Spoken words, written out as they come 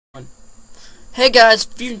Hey guys,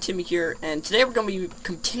 FuzionTimmy here, and today we're going to be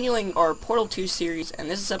continuing our Portal 2 series, and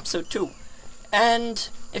this is episode 2. And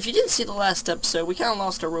if you didn't see the last episode, we kind of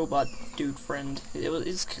lost our robot dude friend.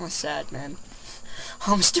 It's kind of sad, man.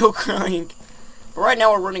 I'm still crying. But right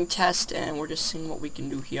now we're running test, and we're just seeing what we can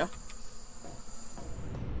do here.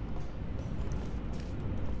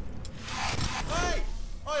 Hey!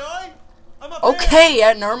 Oi! I'm up Okay,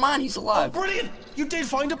 yeah, never mind, he's alive. Oh, brilliant! You did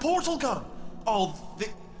find a portal gun! Oh,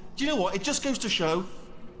 do you know what? It just goes to show,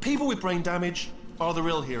 people with brain damage are the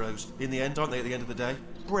real heroes in the end, aren't they, at the end of the day?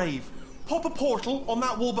 Brave. Pop a portal on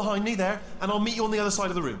that wall behind me there, and I'll meet you on the other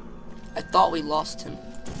side of the room. I thought we lost him.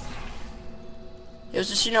 It was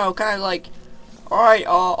just, you know, kind of like, alright,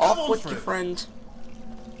 off with your friend.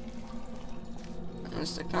 I kind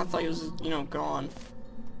of thought he was, you know, gone.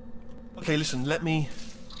 Okay, listen, let me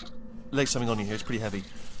lay something on you here. It's pretty heavy.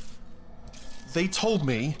 They told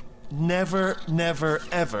me never, never,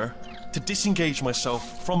 ever to disengage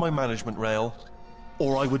myself from my management rail,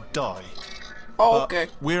 or I would die. Oh, okay.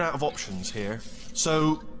 We're out of options here,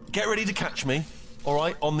 so get ready to catch me,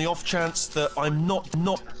 alright, on the off chance that I'm not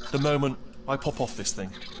the moment I pop off this thing.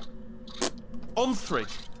 On 3.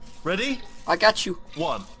 Ready? I got you.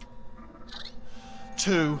 1,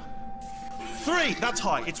 2, 3! That's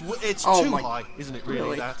high. It's Oh too my... high, isn't it, really,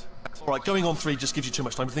 Really? that? Alright, going on 3 just gives you too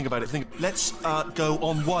much time to think about it. Let's go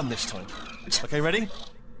on 1 this time. Okay, ready?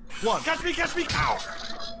 1. Catch me, catch me! Ow!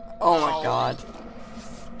 Oh my god.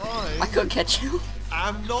 I could catch you.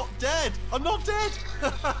 I'm not dead! I'm not dead!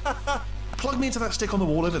 Plug me into that stick on the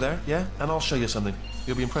wall over there, yeah? And I'll show you something.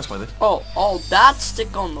 You'll be impressed by this. Oh, that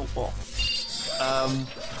stick on the wall.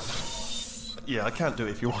 Yeah, I can't do it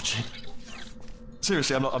if you're watching.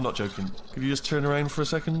 Seriously, I'm not joking. Could you just turn around for a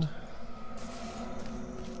second?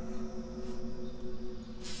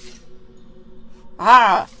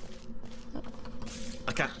 Ah!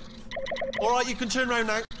 I can't. Alright, you can turn around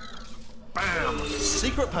now. Bam!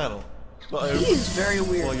 Secret panel. He's very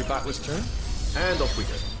weird. While your back was turned. And off we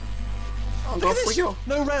go. And off we go.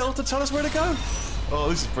 No rail to tell us where to go. Oh,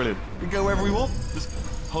 this is brilliant. We can go wherever we want.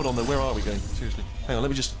 Hold on though, where are we going? Seriously. Hang on,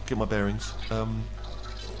 let me just get my bearings.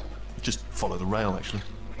 Just follow the rail, actually.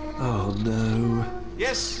 Oh no.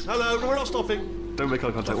 Yes, hello, we're not stopping. Don't make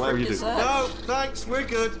eye contact, whatever you do. No, thanks, we're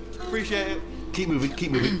good. Appreciate it. Keep moving,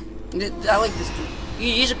 keep moving. I like this dude.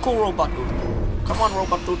 He's a cool robot dude. Come on,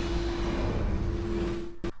 robot dude.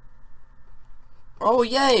 Oh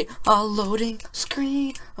yay! A loading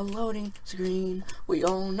screen, a loading screen. We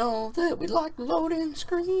all know that we like loading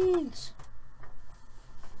screens.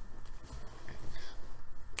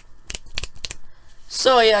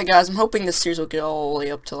 So yeah guys, I'm hoping this series will get all the way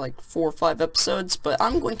up to like 4 or 5 episodes, but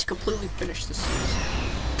I'm going to completely finish this series.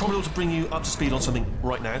 Probably ought to bring you up to speed on something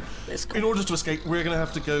right now. Basically. In order to escape, we're going to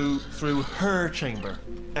have to go through her chamber,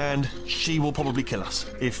 and she will probably kill us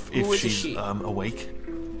if she's awake.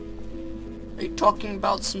 Are you talking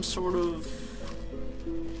about some sort of,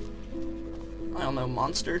 I don't know,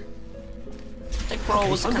 monster? I think Pearl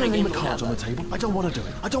was I'm kind of going to game leave the cards on the table. I don't want to do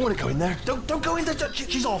it. I don't want to go in there. Don't go in there.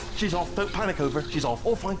 She's off. She's off. Don't panic over. She's off.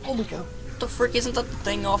 All fine. On we go. What the frick, isn't that the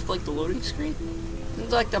thing off like the loading screen? Isn't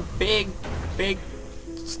that like the big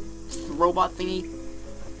robot thingy?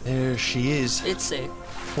 There she is. It's safe.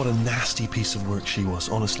 What a nasty piece of work she was,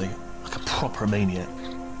 honestly. Like a proper maniac.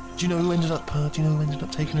 Do you know who ended up taking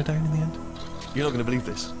her down in the end? You're not going to believe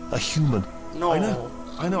this. A human. No. I know.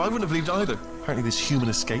 I wouldn't have believed it either. Apparently this human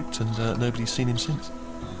escaped and nobody's seen him since.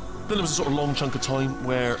 Then there was a sort of long chunk of time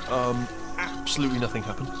where absolutely nothing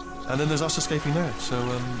happened. And then there's us escaping now. So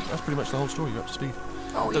that's pretty much the whole story. You're up to speed.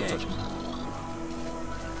 Oh, Don't yeah. touch it.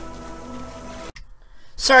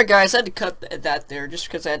 Sorry guys, I had to cut that there just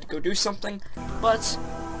because I had to go do something. But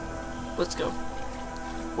let's go.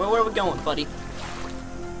 Where are we going, buddy?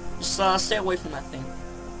 Just stay away from that thing.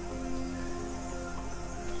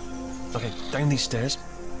 Okay, down these stairs.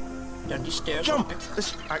 Down these stairs. Jump! Okay.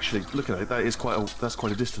 Actually, look at it. That's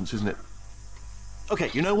quite a distance, isn't it? Okay,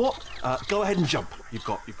 you know what? Go ahead and jump. You've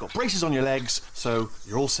got braces on your legs, so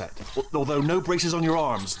you're all set. Although no braces on your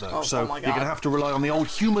arms, though. Oh, so oh my God. you're going to have to rely on the old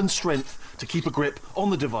human strength to keep a grip on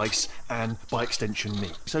the device, and by extension, me.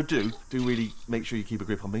 So do really make sure you keep a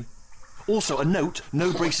grip on me. Also, a note: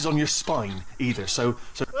 no braces on your spine either. So.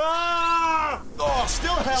 Ah! Oh,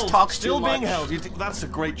 still held. Still being held. That's a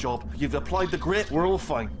great job. You've applied the grip. We're all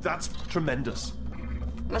fine. That's tremendous.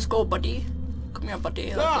 Let's go, buddy. Come here,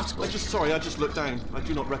 buddy. Let's go. I just looked down. I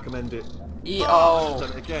do not recommend it. Yeah, I've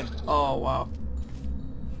done it again. Oh, wow.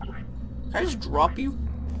 Can I just drop you?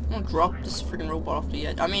 I'm gonna drop this freaking robot off the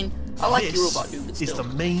edge. I mean, I like the robot, dude, but still. This is the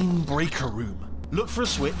main breaker room. Look for a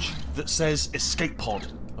switch that says escape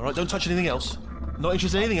pod. Alright, don't touch anything else. Not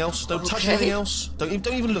interested in anything else. Don't touch anything else. Don't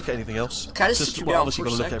even look at anything else. Can I just sit you down obviously for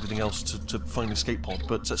a you've got to look sec? at everything else to find an escape pod.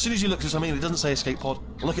 But as soon as you look at something and it doesn't say escape pod,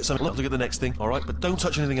 look at something. Look at the next thing. All right, but don't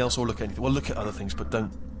touch anything else or look at anything. Well, look at other things, but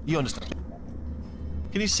don't. You understand?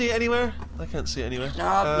 Can you see it anywhere? I can't see it anywhere.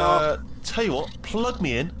 No. Tell you what, plug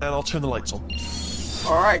me in and I'll turn the lights on.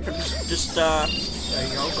 All right, just there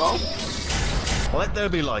you go. Let there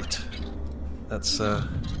be light. That's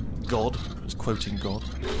God. It's quoting God.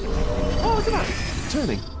 Oh, look at that!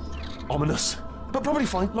 Turning. Ominous. But probably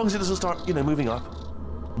fine, as long as it doesn't start, moving up.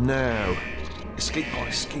 Now. Escape pod,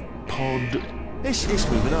 escape pod. It's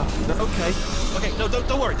moving up. No, okay. Okay, no,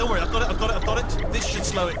 don't worry, I've got it. This should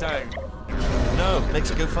slow it down. No, makes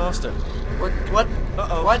it go faster. What?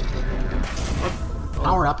 Uh-oh. What?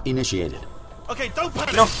 Power up initiated. Okay, don't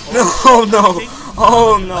panic! No. Oh, no.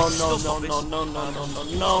 Oh,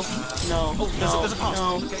 there's a pass.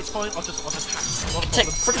 No. Okay, it's fine, I'll just hack. Not a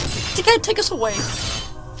problem. Take us away.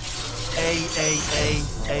 A.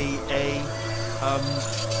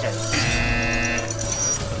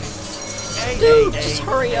 Dude, just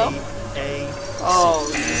hurry up. Oh,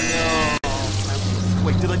 no.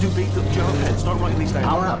 Wait, did I do B? Did you have start writing these down?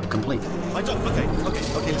 Power up complete. I don't. Okay,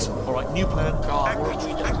 listen. Alright, new plan. God, Act natural.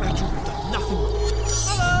 We've done nothing wrong.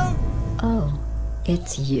 Hello! Oh,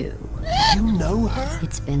 it's you. You know her?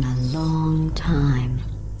 It's been a long time.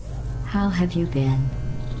 How have you been?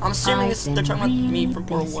 I'm assuming I've they're been talking about me really from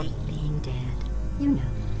Portal 1. busy being dead. You know,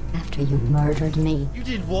 after you murdered me. You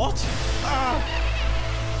did what? Ah!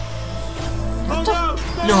 Oh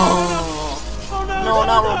No. Oh no! No,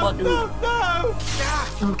 not Robot Dude. No!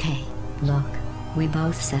 Okay, look, we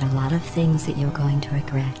both said a lot of things that you're going to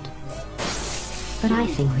regret. But I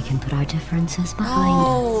think we can put our differences behind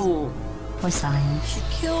us. No. For science, She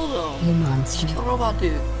killed him. you monster. Kill Robot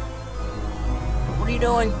Dude. What are you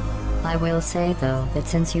doing? I will say, though, that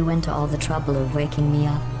since you went to all the trouble of waking me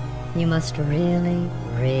up, you must really,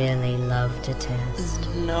 really love to test.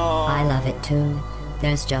 No. I love it too.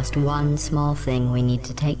 There's just one small thing we need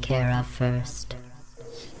to take care of first.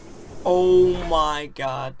 Oh my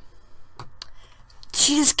god.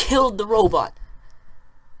 She just killed the robot.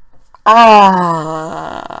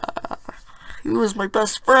 He was my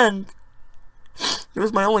best friend. He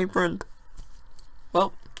was my only friend.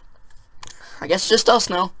 Well, I guess just us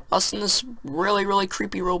now. Us and this really, really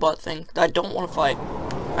creepy robot thing that I don't want to fight.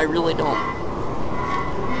 I really don't.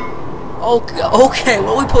 Okay,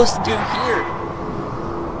 what are we supposed to do here?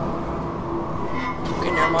 Okay,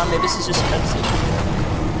 never mind. Maybe this is just a cutscene.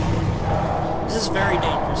 This is very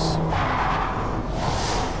dangerous.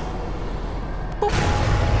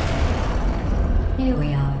 Here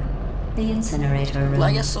we are. The incinerator room. Well,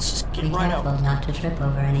 I guess let's just get Be right careful out. not to trip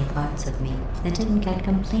over any parts of me that didn't get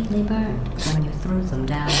completely burned when you threw them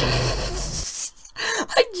down here.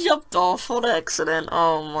 I jumped off on accident.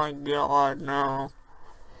 Oh my god, no.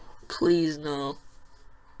 Please, no.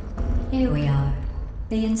 Here we are.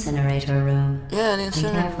 The incinerator room. Yeah, the Be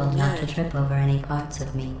incinerator. careful not to Yeah. trip over any parts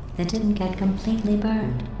of me that didn't get completely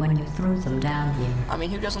burned when you threw them down here. I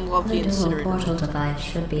mean, who doesn't love the The dual incinerator? portal device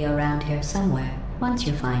should be around here somewhere. Once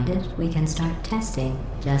you find it, we can start testing,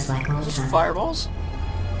 just like old Just times. fireballs?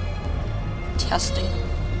 Testing?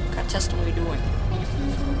 What kind of testing are we doing?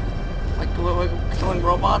 Like killing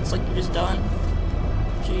robots like you just done?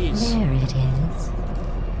 Jeez. There it is.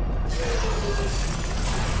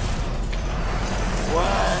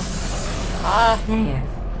 What? There.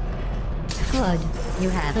 Good. You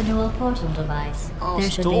have a dual portal device. Oh, There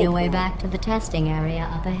it's should be dual a way portal. back to the testing area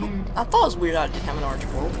up ahead. I thought it was weird I didn't have an arch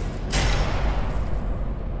portal.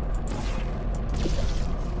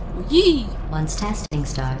 Yee! Once testing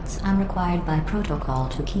starts, I'm required by protocol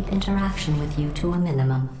to keep interaction with you to a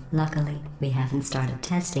minimum. Luckily, we haven't started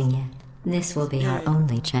testing yet. This will be our Yay.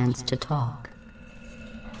 only chance to talk.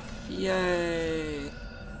 Yay!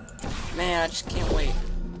 Man, I just can't wait.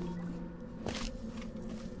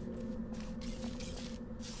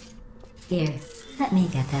 Here, let me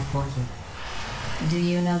get that for you. Do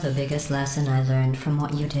you know the biggest lesson I learned from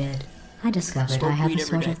what you did? I discovered Smoke I have weed a every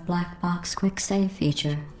sort day. of black box quick save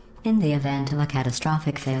feature. In the event of a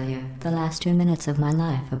catastrophic failure, the last 2 minutes of my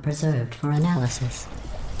life are preserved for analysis.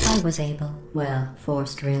 I was able, well,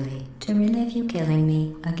 forced really, to relive you killing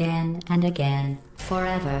me again and again,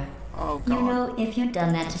 forever. Oh You god. know, if you'd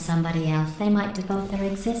done that to somebody else, they might devote their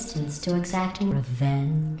existence to exacting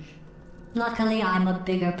revenge. Luckily, I'm a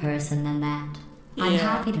bigger person than that. I'm Yeah.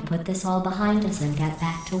 happy to put this all behind us and get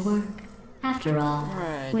back to work. After all,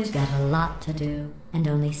 Right. we've got a lot to do, and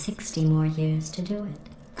only 60 more years to do it.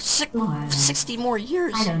 More or less. 60 more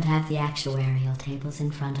years? I don't have the actuarial tables in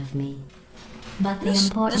front of me. But the This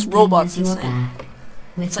important robot's thing is you're insane. back.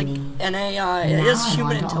 With It's like me. an AI. It Now is I'm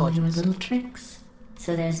human on to all your intelligence. little tricks.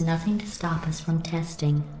 So there's nothing to stop us from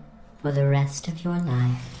testing for the rest of your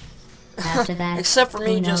life. After that, Except for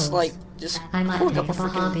me, who just knows? I might pulling take up a up a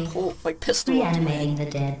hobby. freaking pistol into my Reanimating head.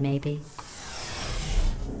 the dead, maybe.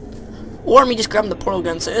 Or me just grabbing the portal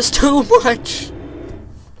gun and say, it's too much!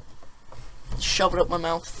 Shove it up my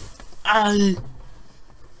mouth. Ah.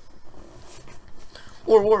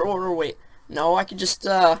 Or wait. No, I could just,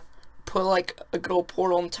 put like a good old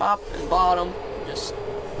portal on top and bottom. Just,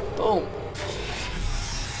 boom.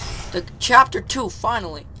 The chapter 2,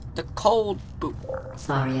 finally. The cold boot.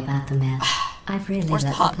 Sorry about the mess. I've really Where's the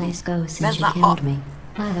let the hot place go since That's you not killed hot. me.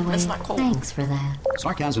 By the way, That's not cold. thanks for that.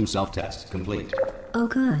 Sarcasm self-test complete. Oh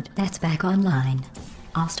good, that's back online.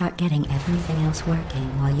 I'll start getting everything else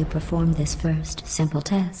working while you perform this first simple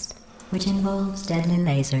test, which involves deadly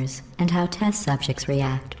lasers and how test subjects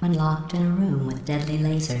react when locked in a room with deadly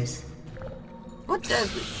lasers. What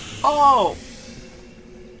deadly? Oh!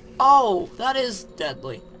 Oh, that is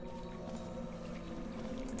deadly.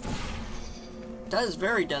 That is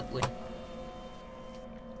very deadly.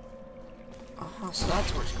 So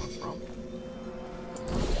that's where it's coming from.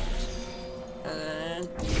 And...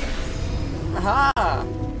 aha!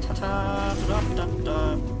 Ta-ta!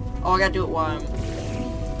 Da-da-da-da. Oh, I gotta do it while I'm...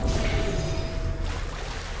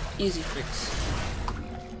 easy fix.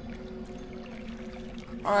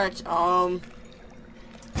 Alright,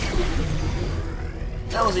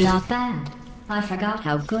 that was easy. Not bad. I forgot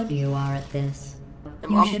how good you are at this.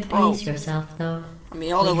 You I'm should pro. pace yourself, though. I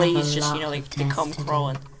mean, all the We have ladies a just, lot they of come tests to do.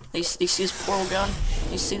 crawling. They see this portal gun,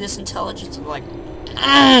 they see this intelligence, and like,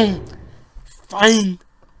 fine.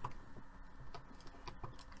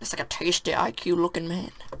 It's like a tasty IQ looking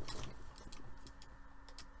man.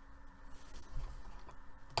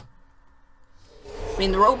 I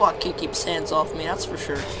mean, the robot can't keep his hands off me, that's for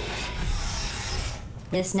sure.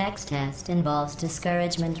 This next test involves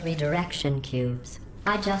discouragement redirection cubes.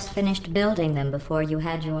 I just finished building them before you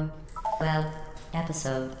had your, well,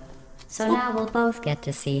 episode. So now we'll both get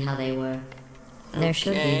to see how they work. There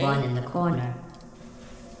should Okay. be one in the corner.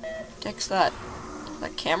 Text that.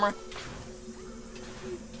 That camera?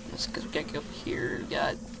 That's because we gotta go up here. We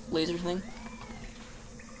got laser thing.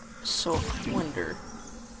 So, I wonder.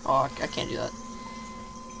 Oh, I can't do that.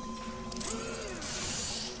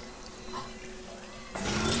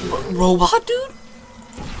 Robot dude?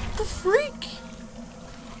 The freak?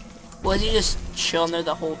 Was he just chilling there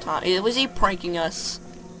the whole time? Was he pranking us?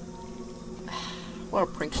 What a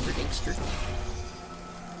prankster gangster.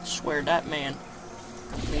 I swear that man.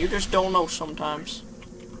 I mean, you just don't know sometimes.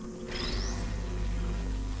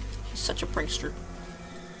 He's such a prankster.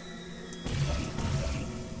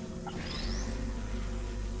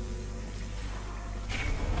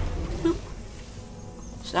 Boop.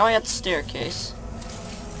 So now we have the staircase.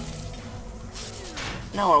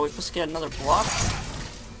 Now are we supposed to get another block?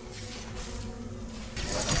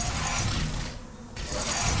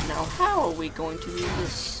 Now how are we going to do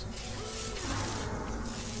this?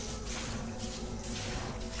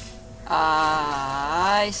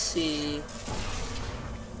 I see.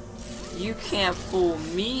 You can't fool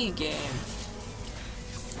me, game.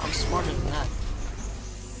 I'm smarter than that.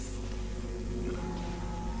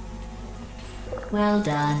 Well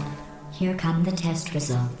done. Here come the test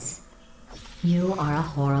results. You are a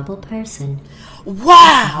horrible person.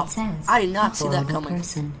 Wow! It says, I did not a see that horrible coming.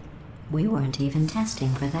 person. We weren't even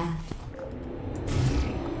testing for that.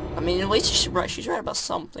 I mean, at least she's right about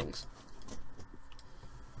some things.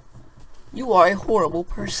 You are a horrible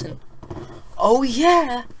person. Oh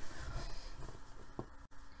yeah!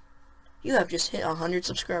 You have just hit 100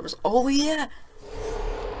 subscribers. Oh yeah!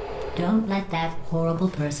 Don't let that horrible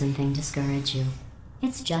person thing discourage you.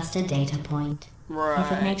 It's just a data point. If it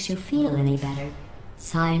Right. makes you feel any better,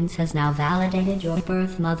 science has now validated your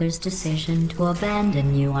birth mother's decision to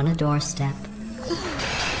abandon you on a doorstep.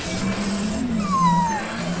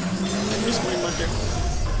 Miss my mother.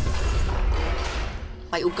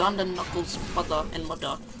 My Ugandan knuckles mother and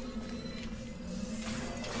mother.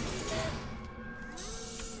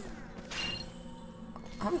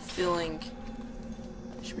 I have a feeling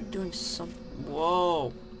I should be doing some.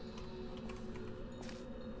 Whoa.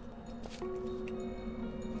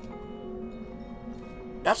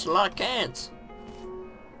 That's a lot of cans.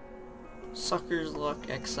 Sucker's luck,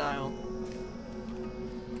 exile.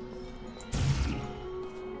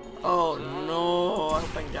 Oh no, I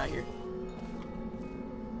hope I can die here.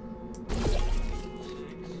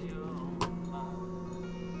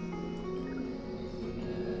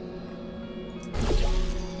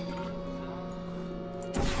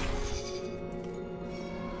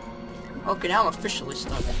 Okay, now I'm officially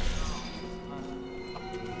stuck.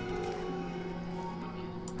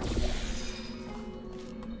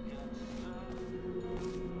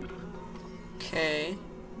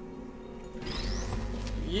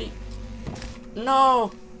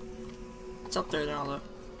 No! It's up there now, though.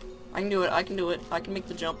 I can do it, I can do it. I can make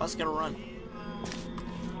the jump, I just gotta run.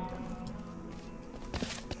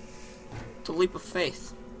 It's a leap of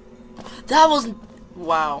faith. That wasn't...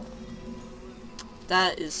 Wow.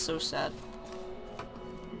 That is so sad.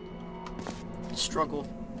 Struggle.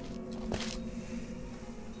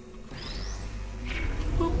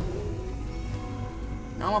 Boop.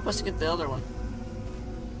 Now I'm supposed to get the other one.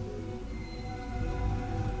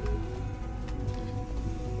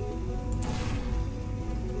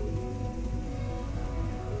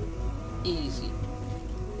 Easy.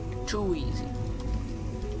 Too easy.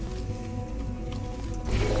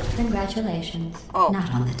 Congratulations. Oh.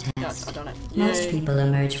 Not on the test. Yes, I done it. Most Yay. people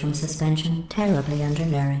emerge from suspension terribly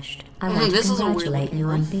undernourished. I want to this is a weird congratulate you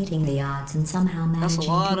on beating the odds and somehow managing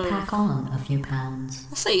lot to of- pack on a few pounds.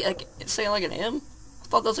 I say like an M. I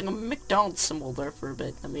thought that was like a McDonald's symbol there for a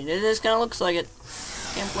bit. I mean, it just kind of looks like it.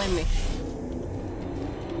 Can't blame me.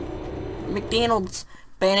 McDonald's.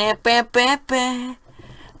 Ba-da-ba-ba-ba.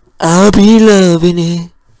 I'll be loving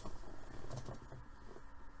it.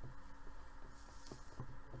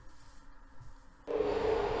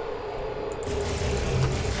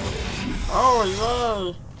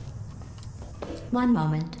 Oh, One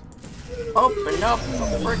moment. open up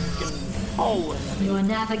the freaking hole. You're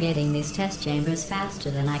navigating these test chambers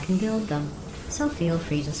faster than I can build them. So feel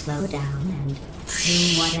free to slow down and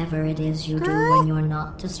do whatever it is you do when you're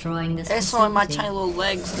not destroying this It's only my facility. tiny little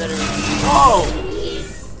legs that are... Oh!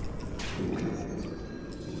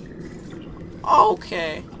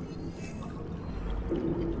 Okay.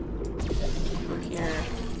 Go here.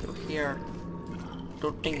 Go here.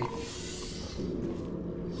 Go thingy.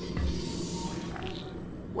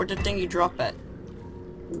 Where'd the thingy drop at?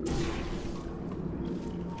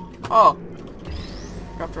 Oh!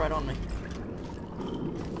 Dropped right on me.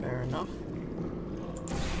 Fair enough.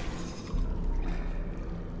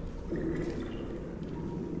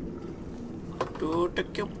 Do the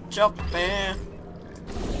cube jump there.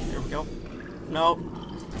 Here we go. No.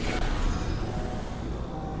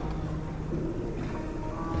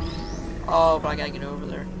 Oh, but I gotta get over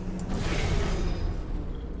there.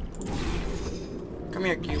 Come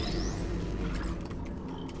here, cube.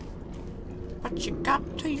 But you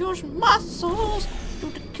got to use muscles. Do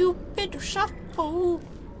the cupid shuffle.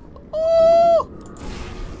 Ooh!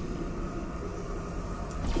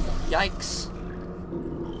 Yikes.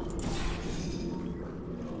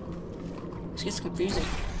 This gets confusing.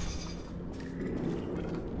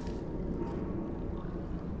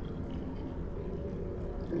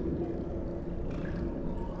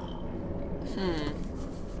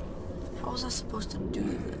 How was I supposed to do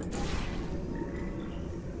that?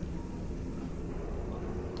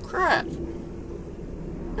 Crap.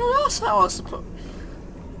 No, that's how I was supposed...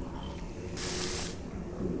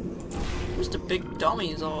 Just a big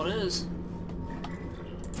dummy is all it is.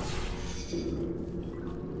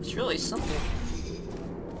 It's really simple.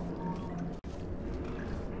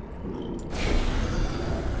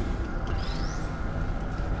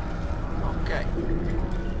 Okay.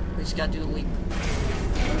 We just gotta do the leap.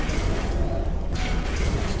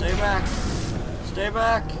 Stay back. Stay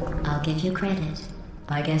back. I'll give you credit.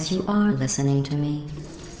 I guess you are listening to me.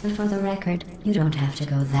 But for the record, you don't have to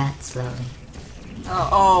go that slowly.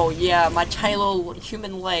 Oh, yeah, my tiny little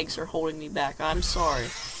human legs are holding me back. I'm sorry.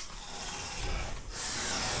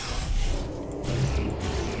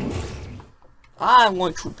 I'm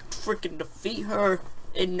going to freaking defeat her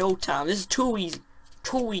in no time. This is too easy.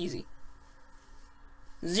 Too easy.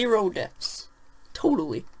 0 deaths.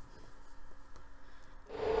 Totally.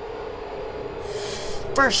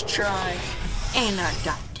 First try, and I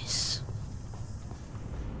got this.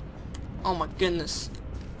 Oh my goodness.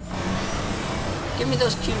 Give me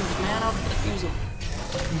those cubes, man. I'll use them.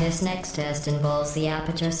 This next test involves the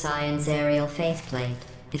Aperture Science Aerial Faceplate.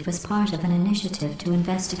 It was part of an initiative to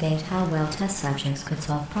investigate how well test subjects could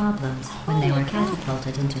solve problems when they were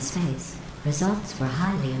catapulted into space. Results were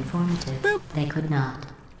highly informative. Boop. They could not.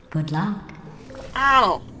 Good luck.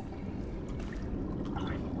 Ow!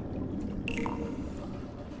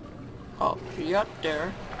 Oh, you up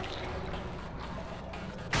there?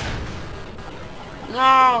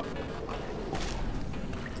 No!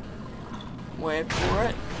 Wait for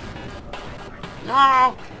it.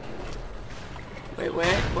 No!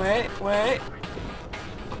 Wait.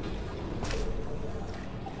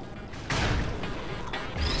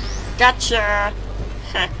 Gotcha!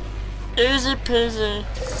 Easy peasy.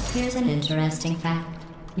 Here's an interesting fact.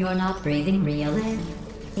 You're not breathing real air.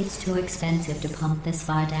 It's too expensive to pump this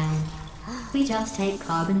far down. We just take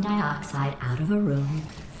carbon dioxide out of a room,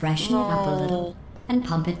 freshen it up a little, and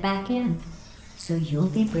pump it back in. so you'll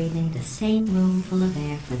be breathing the same room full of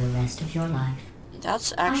air for the rest of your life.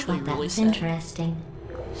 That's I actually thought that really was sad. interesting.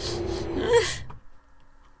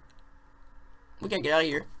 We gotta get out of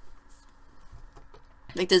here.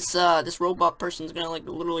 I think this robot person's gonna like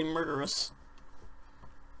literally murder us.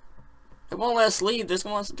 They won't let us leave. They're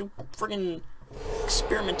gonna want us to do friggin'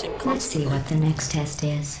 experimenting constantly. Let's see what the next test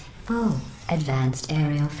is. Oh, advanced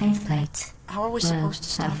aerial faceplates. How are we Well, supposed to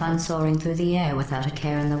stop have fun them? soaring through the air without a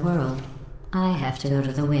care in the world. I have to go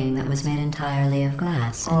to the wing that was made entirely of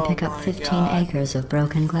glass and Oh pick up my 15 God. acres of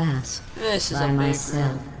broken glass. This is by a big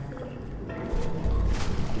myself.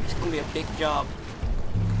 It's gonna be a big job.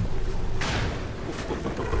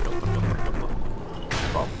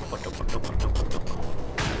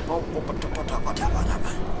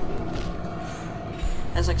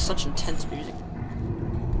 That's like such intense music.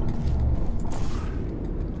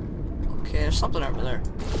 Okay, there's something over there.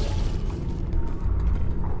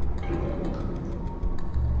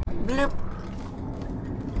 Bloop.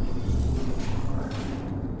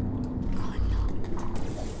 Oh no.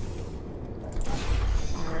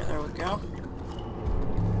 Alright, there we go.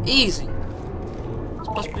 Easy. It's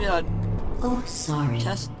supposed to be a Oh, sorry.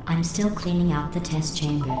 test. I'm still cleaning out the test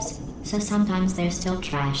chambers, so sometimes there's still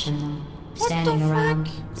trash in them. What Standing the around,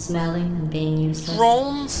 smelling and being useless.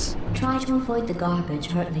 Drones? Try to avoid the garbage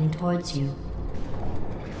hurtling towards you.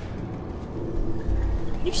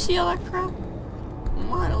 You see all that crap?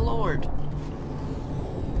 My lord.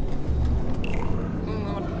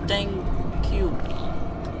 Dang cube.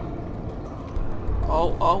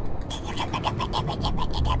 Oh.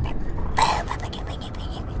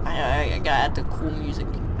 I gotta add the cool music.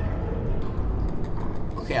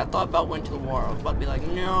 Okay, I thought about went to the war. I was about to be like,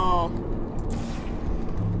 no.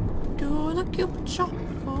 Do the cupid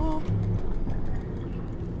shuffle.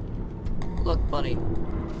 Look, buddy.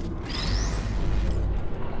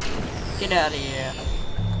 Get out of here.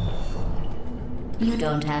 You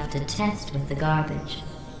don't have to test with the garbage.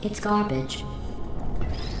 It's garbage.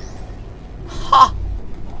 Ha!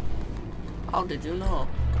 How did you know?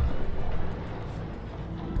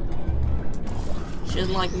 She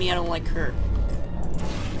doesn't like me, I don't like her.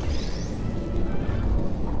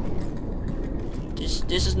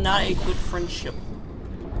 This is not a good friendship.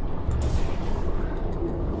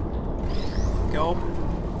 Go.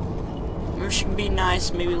 Maybe she can be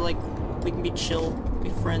nice, maybe like we can be chill, be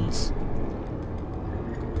friends.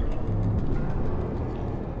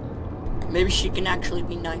 Maybe she can actually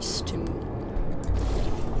be nice to me.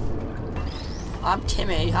 I'm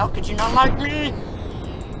Timmy, how could you not like me?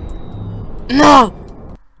 No!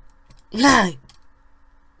 No!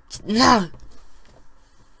 No!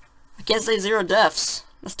 I can't say 0 deaths.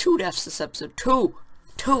 That's 2 deaths this episode. 2!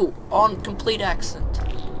 2! On complete accident.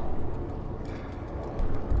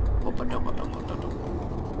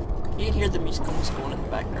 You can hear the music almost going in the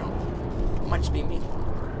background. It might just be me.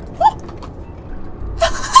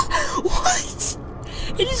 What?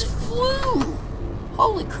 It just flew!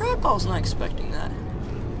 Holy crap, I was not expecting that.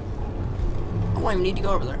 I don't even need to go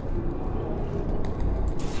over there.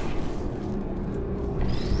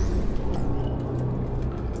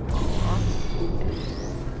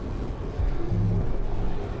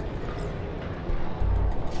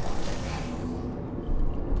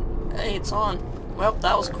 Hey, it's on. Well,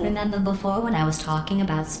 that was cool. Remember before when I was talking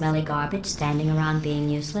about smelly garbage standing around being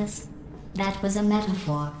useless? That was a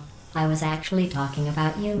metaphor. I was actually talking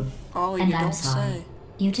about you. Oh, and you I'm don't sorry. say.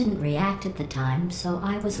 You didn't react at the time, so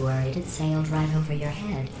I was worried it sailed right over your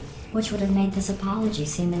head, which would have made this apology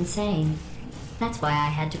seem insane. That's why I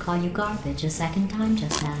had to call you garbage a second time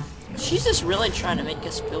just now. She's just really trying to make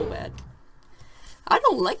us feel bad. I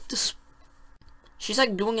don't like this. She's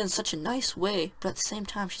like doing it in such a nice way, but at the same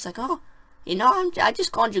time she's like, oh, you know, I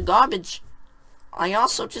just called you garbage. I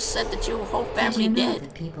also just said that your whole family Did you know did.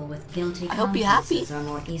 that people with guilty I hope you're happy. consciences are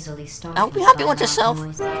more easily startled I hope you're happy by with loud yourself.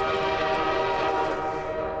 noise?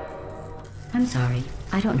 I'm sorry.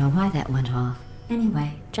 I don't know why that went off.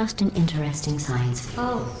 Anyway, just an interesting science.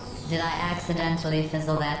 Oh, did I accidentally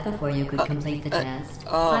fizzle that before you could complete the test?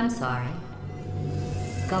 I'm sorry.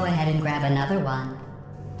 Go ahead and grab another one.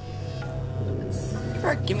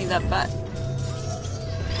 Sure, give me that bat.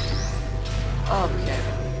 Okay.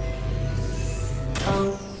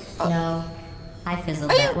 Oh, no. I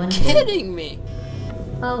fizzled Are that you one kidding me?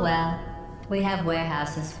 Oh well. We have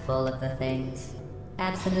warehouses full of the things.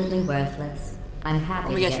 Absolutely worthless. I'm happy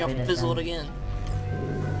Let me to guess, get you'll rid of fizzle it them. again.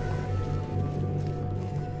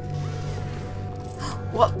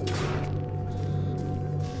 What?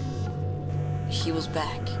 He was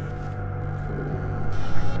back.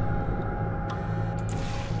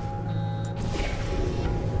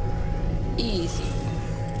 Easy.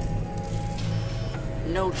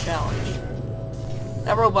 no challenge.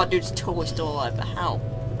 That robot dude's totally still alive, but how?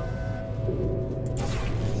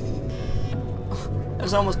 It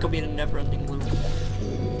was almost gonna be a never-ending loop.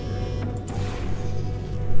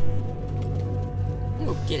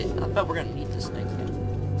 We'll get it. I bet we're gonna need this thing.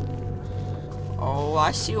 Oh,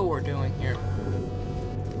 I see what we're doing here.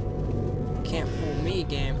 Can't fool me,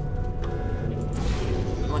 game.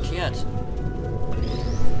 Not much yet.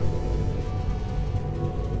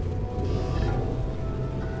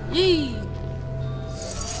 Yee!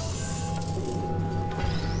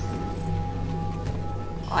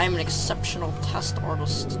 I am an exceptional test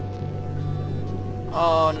artist.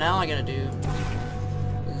 Oh, now I gotta do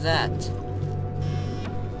that.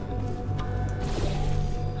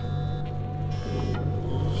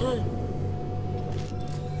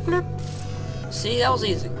 See, that was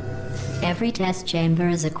easy. Every test chamber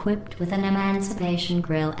is equipped with an emancipation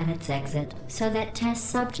grill at its exit, so that test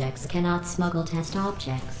subjects cannot smuggle test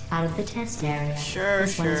objects out of the test area. Sure,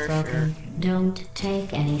 this one's broken. Don't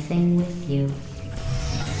take anything with you.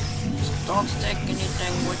 Just don't take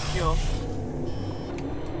anything with you.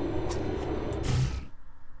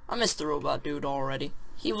 I missed the robot dude already.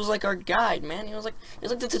 He was like our guide, man. He was like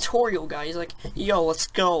the tutorial guy. He's like, yo, let's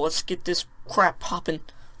go. Let's get this crap popping.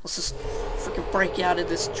 Let's just freaking break out of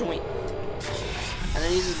this joint. And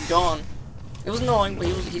then he's just gone. It was annoying, but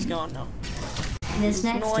he's gone now. This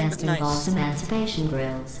next test involves emancipation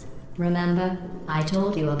grills. Remember, I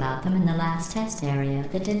told you about them in the last test area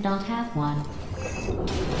that did not have one.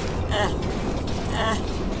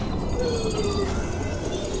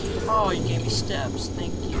 Oh, you gave me steps.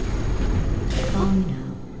 Thank you. Oh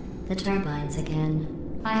no. The turbines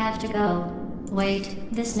again. I have to go.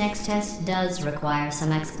 Wait, this next test does require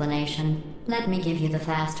some explanation. Let me give you the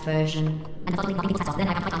fast version.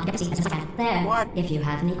 There. What? If you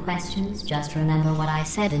have any questions, just remember what I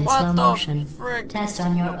said in What slow the motion. frick? Test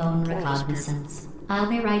on your own recognizance. I'll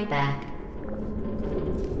be right back.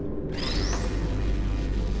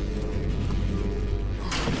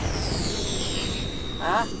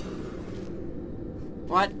 Huh?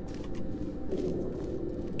 What?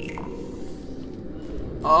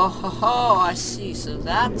 Oh ho ho, I see. So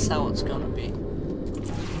that's how it's gonna be.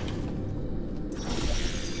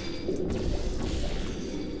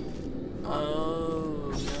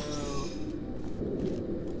 Oh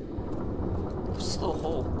no. Just a little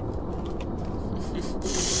hole.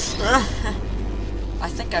 I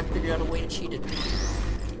think I figured out a way to cheat it.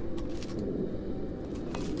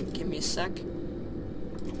 Give me a sec.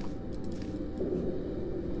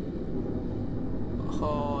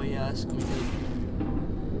 Oh yeah, that's gonna be good.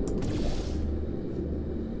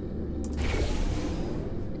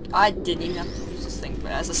 I didn't even have to use this thing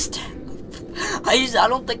as a stat. I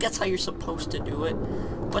don't think that's how you're supposed to do it.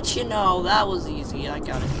 But you know, that was easy. I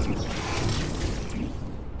got it.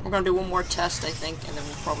 We're gonna do one more test, I think, and then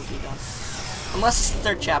we'll probably be done. Unless it's the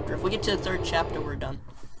third chapter. If we get to the third chapter, we're done.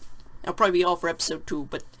 That'll probably be all for episode 2,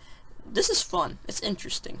 but this is fun. It's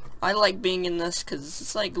interesting. I like being in this because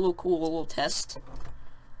it's like a little cool little test.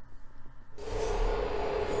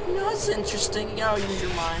 You know, it's interesting. You gotta use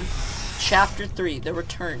your mind. Chapter 3, The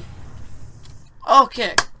Return.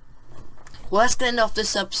 Okay. Well, that's gonna end off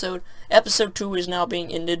this episode. Episode 2 is now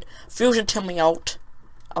being ended. FuzionTimmy out.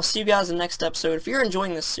 I'll see you guys in the next episode. If you're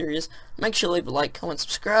enjoying this series, make sure to leave a like, comment,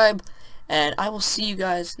 subscribe, and I will see you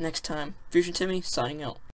guys next time. FuzionTimmy signing out.